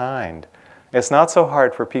leave behind. It's not so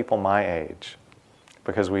hard for people my age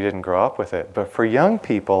because we didn't grow up with it. But for young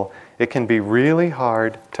people, it can be really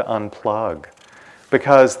hard to unplug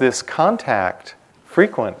because this contact,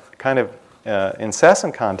 frequent, kind of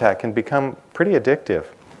incessant contact, can become pretty addictive.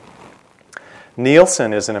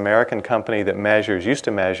 Nielsen is an American company that used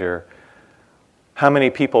to measure how many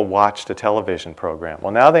people watched a television program.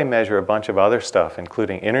 Well, now they measure a bunch of other stuff,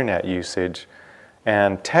 including internet usage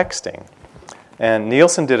and texting. And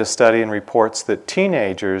Nielsen did a study and reports that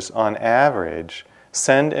teenagers, on average,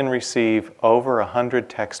 send and receive over 100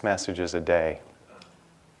 text messages a day.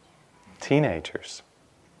 Teenagers.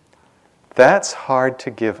 That's hard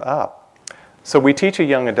to give up. So we teach a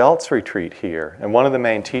young adults retreat here, and one of the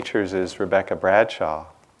main teachers is Rebecca Bradshaw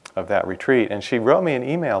of that retreat. And she wrote me an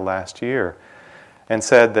email last year and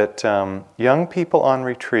said that young people on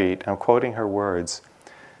retreat, I'm quoting her words,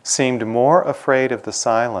 seemed more afraid of the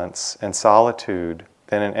silence and solitude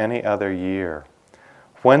than in any other year.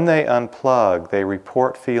 When they unplug, they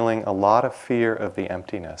report feeling a lot of fear of the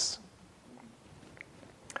emptiness.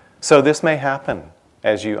 So this may happen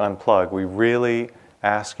as you unplug. We really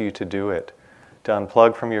ask you to do it, to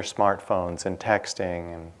unplug from your smartphones and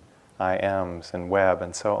texting and IMs and web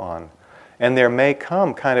and so on. And there may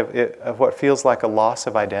come kind of what feels like a loss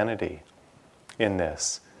of identity in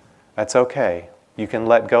this. That's okay. You can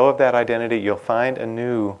let go of that identity. You'll find a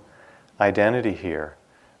new identity here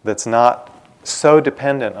that's not so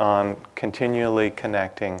dependent on continually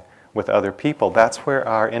connecting with other people. That's where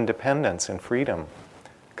our independence and freedom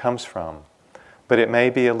comes from. But it may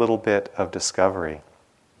be a little bit of discovery.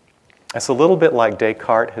 It's a little bit like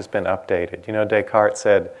Descartes has been updated. Descartes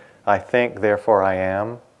said, "I think, therefore I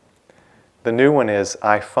am." The new one is,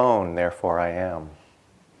 "I phone, therefore I am."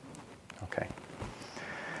 Okay.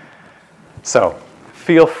 So,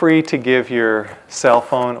 feel free to give your cell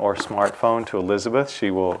phone or smartphone to Elizabeth. She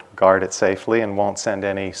will guard it safely and won't send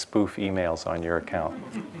any spoof emails on your account.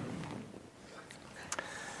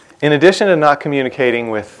 In addition to not communicating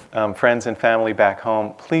with friends and family back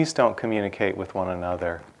home, please don't communicate with one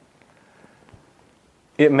another.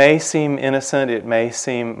 It may seem innocent, it may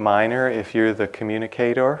seem minor if you're the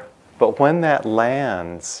communicator, but when that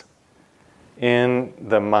lands in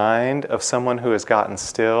the mind of someone who has gotten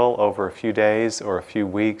still over a few days or a few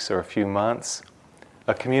weeks or a few months,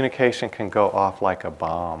 a communication can go off like a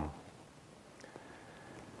bomb.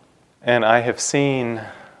 And I have seen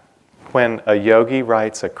when a yogi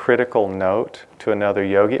writes a critical note to another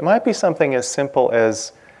yogi, it might be something as simple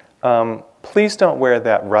as, please don't wear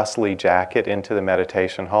that rustly jacket into the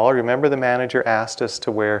meditation hall. Remember the manager asked us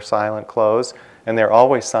to wear silent clothes? And they're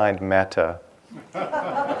always signed Metta,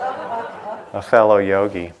 a fellow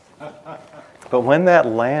yogi. But when that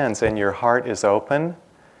lands and your heart is open,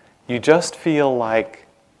 you just feel like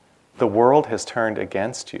the world has turned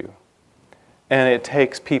against you. And it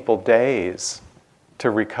takes people days to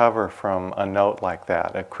recover from a note like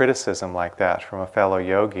that, a criticism like that from a fellow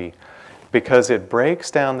yogi, because it breaks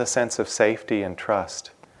down the sense of safety and trust.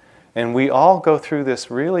 And we all go through this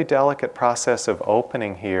really delicate process of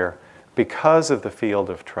opening here because of the field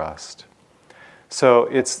of trust. So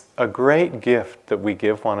it's a great gift that we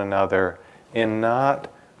give one another in not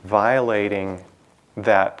violating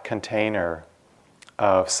that container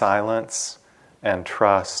of silence and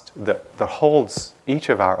trust that holds each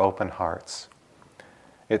of our open hearts.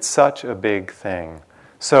 It's such a big thing.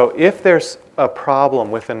 So if there's a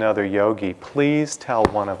problem with another yogi, please tell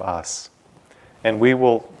one of us. And we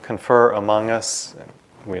will confer among us.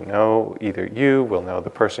 We know either you, we'll know the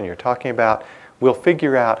person you're talking about. We'll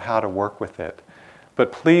figure out how to work with it.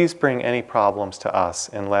 But please bring any problems to us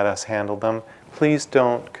and let us handle them. Please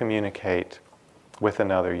don't communicate with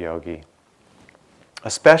another yogi.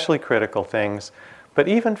 Especially critical things, but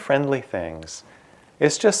even friendly things.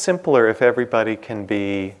 It's just simpler if everybody can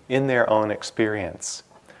be in their own experience.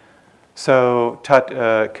 So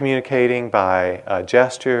communicating by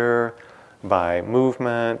gesture, by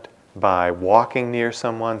movement, by walking near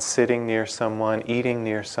someone, sitting near someone, eating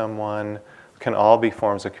near someone, can all be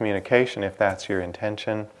forms of communication if that's your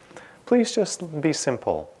intention. Please just be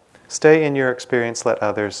simple. Stay in your experience, let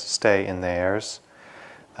others stay in theirs.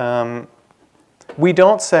 We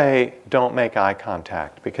don't say, don't make eye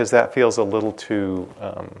contact, because that feels a little too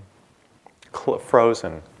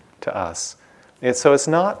frozen to us. So it's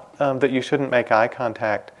not that you shouldn't make eye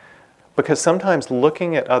contact, because sometimes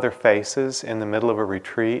looking at other faces in the middle of a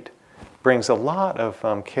retreat brings a lot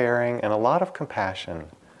of caring and a lot of compassion.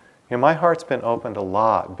 My heart's been opened a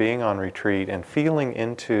lot being on retreat and feeling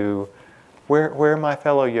into where my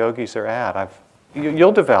fellow yogis are at.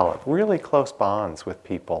 You'll develop really close bonds with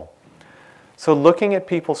people. So looking at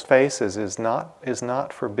people's faces is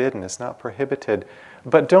not forbidden, it's not prohibited,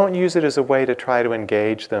 but don't use it as a way to try to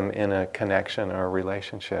engage them in a connection or a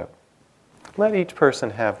relationship. Let each person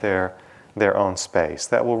have their own space.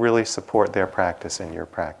 That will really support their practice and your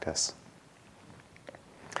practice.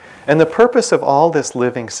 And the purpose of all this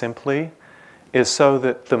living simply is so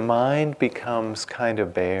that the mind becomes kind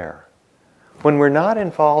of bare. When we're not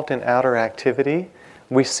involved in outer activity,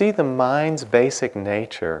 we see the mind's basic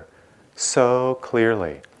nature so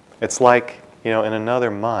clearly. It's like, in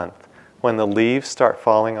another month, when the leaves start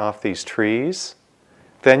falling off these trees,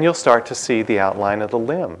 then you'll start to see the outline of the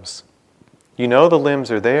limbs. The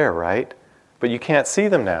limbs are there, right? But you can't see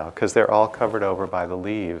them now because they're all covered over by the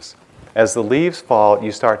leaves. As the leaves fall,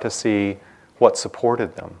 you start to see what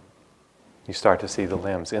supported them. You start to see the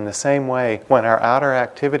limbs. In the same way, when our outer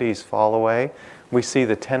activities fall away, we see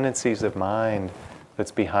the tendencies of mind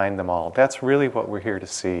that's behind them all. That's really what we're here to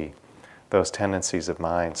see, those tendencies of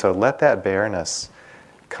mind. So let that bareness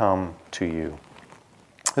come to you.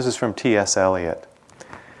 This is from T.S. Eliot.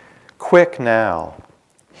 Quick now,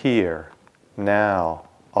 here, now,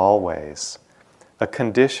 always, a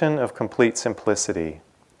condition of complete simplicity,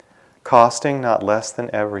 costing not less than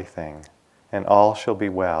everything, and all shall be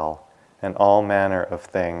well, and all manner of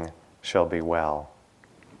thing shall be well.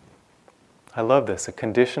 I love this, a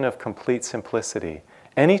condition of complete simplicity.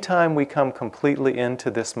 Anytime we come completely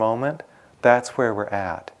into this moment, that's where we're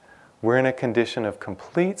at. We're in a condition of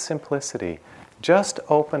complete simplicity, just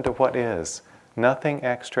open to what is, nothing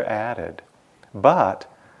extra added. But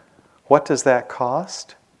what does that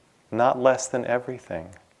cost? Not less than everything.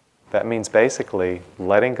 That means basically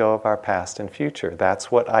letting go of our past and future.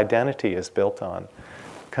 That's what identity is built on.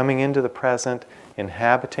 Coming into the present,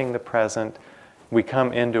 inhabiting the present, we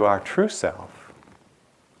come into our true self,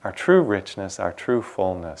 our true richness, our true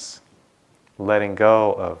fullness. Letting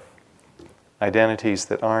go of identities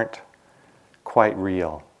that aren't quite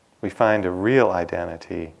real. We find a real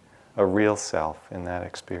identity, a real self in that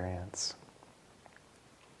experience.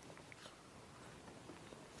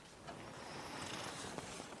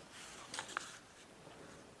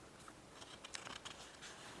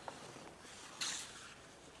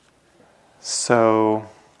 So,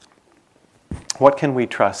 what can we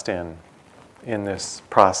trust in this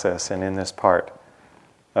process and in this part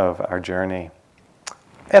of our journey?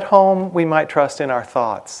 At home, we might trust in our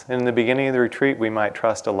thoughts. In the beginning of the retreat, we might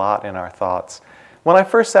trust a lot in our thoughts. When I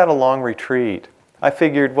first sat a long retreat, I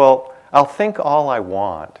figured, well, I'll think all I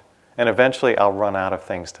want, and eventually I'll run out of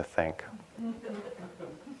things to think.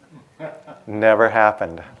 Never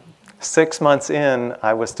happened. 6 months in,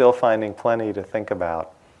 I was still finding plenty to think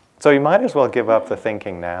about. So you might as well give up the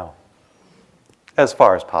thinking now, as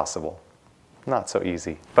far as possible. Not so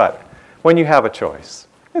easy, but when you have a choice,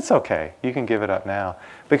 it's okay. You can give it up now.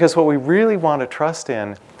 Because what we really want to trust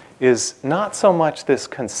in is not so much this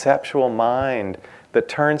conceptual mind that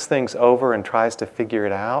turns things over and tries to figure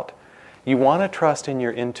it out. You want to trust in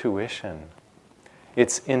your intuition.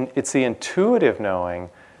 It's the intuitive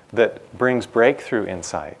knowing that brings breakthrough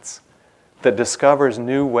insights, that discovers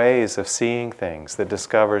new ways of seeing things, that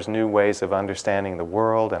discovers new ways of understanding the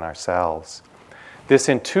world and ourselves. This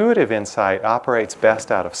intuitive insight operates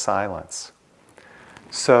best out of silence.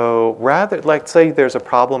 So rather, like say there's a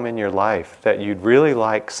problem in your life that you'd really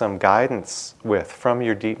like some guidance with from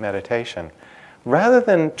your deep meditation, rather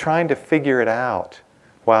than trying to figure it out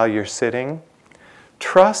while you're sitting,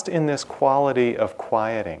 trust in this quality of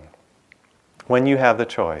quieting. When you have the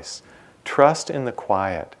choice, trust in the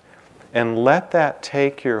quiet. And let that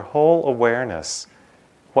take your whole awareness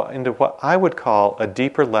into what I would call a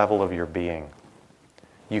deeper level of your being.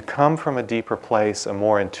 You come from a deeper place, a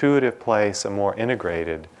more intuitive place, a more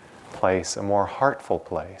integrated place, a more heartful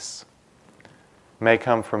place. May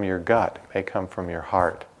come from your gut, may come from your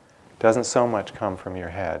heart. Doesn't so much come from your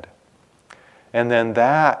head. And then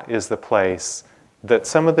that is the place that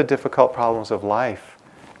some of the difficult problems of life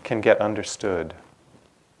can get understood.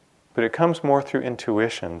 But it comes more through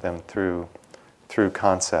intuition than through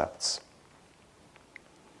concepts.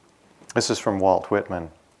 This is from Walt Whitman.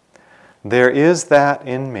 There is that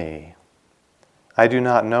in me. I do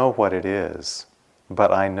not know what it is,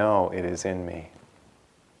 but I know it is in me.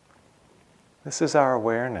 This is our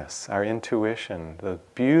awareness, our intuition, the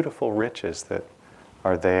beautiful riches that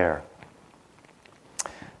are there.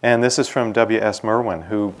 And this is from W.S. Merwin,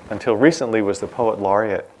 who until recently was the poet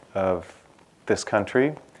laureate of this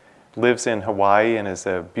country, lives in Hawaii and is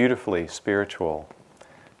a beautifully spiritual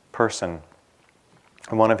person.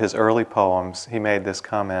 In one of his early poems, he made this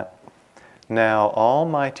comment, "Now all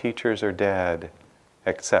my teachers are dead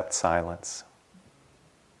except silence."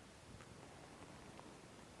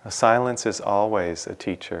 Silence is always a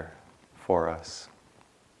teacher for us.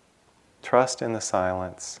 Trust in the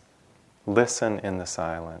silence, listen in the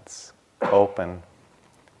silence, open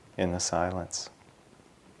in the silence.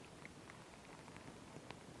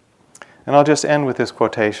 And I'll just end with this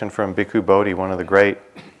quotation from Bhikkhu Bodhi, one of the great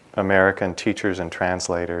American teachers and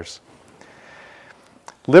translators.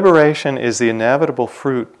 Liberation is the inevitable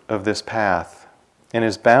fruit of this path and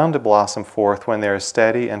is bound to blossom forth when there is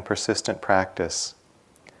steady and persistent practice.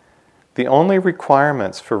 The only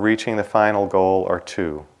requirements for reaching the final goal are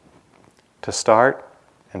two: to start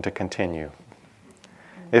and to continue.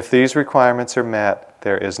 If these requirements are met,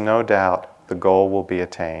 there is no doubt the goal will be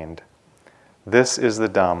attained. This is the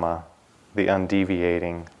Dhamma, the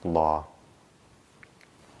undeviating law.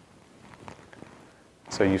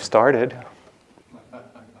 So you've started.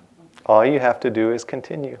 All you have to do is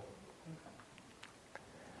continue.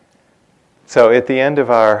 So at the end of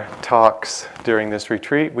our talks during this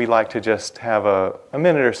retreat, we like to just have a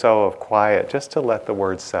minute or so of quiet, just to let the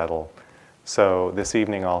words settle. So this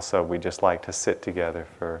evening also, we just like to sit together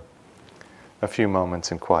for a few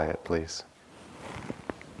moments in quiet, please.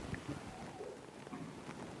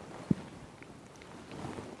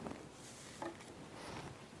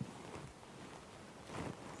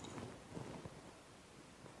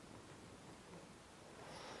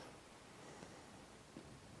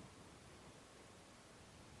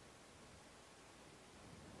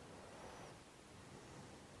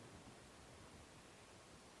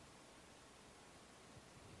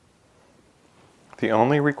 The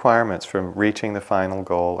only requirements for reaching the final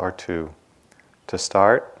goal are two: to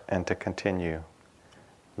start and to continue.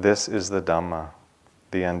 This is the Dhamma,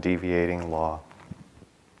 the undeviating law.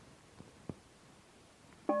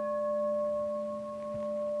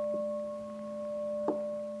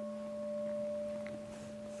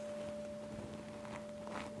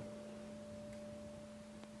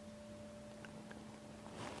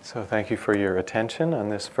 So thank you for your attention on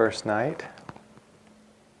this first night.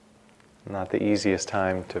 Not the easiest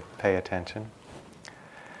time to pay attention.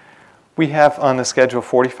 We have on the schedule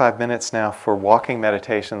 45 minutes now for walking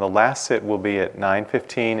meditation. The last sit will be at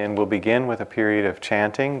 9:15, and we'll begin with a period of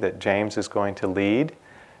chanting that James is going to lead.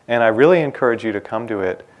 And I really encourage you to come to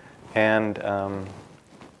it. And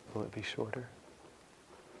will it be shorter?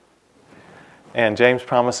 And James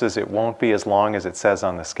promises it won't be as long as it says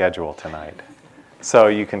on the schedule tonight. So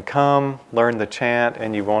you can come, learn the chant,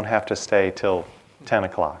 and you won't have to stay till 10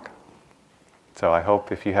 o'clock. So I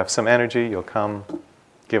hope if you have some energy, you'll come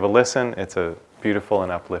give a listen. It's a beautiful and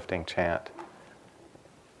uplifting chant.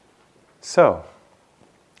 So,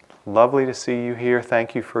 lovely to see you here.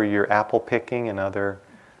 Thank you for your apple picking and other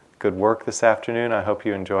good work this afternoon. I hope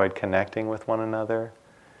you enjoyed connecting with one another.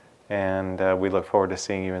 And we look forward to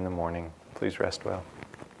seeing you in the morning. Please rest well.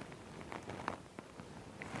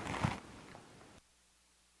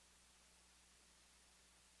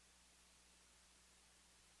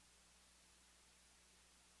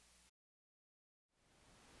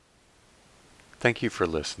 Thank you for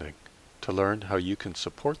listening. To learn how you can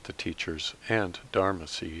support the teachers and Dharma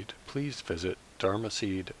Seed, please visit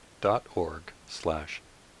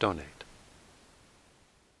dharmaseed.org/donate.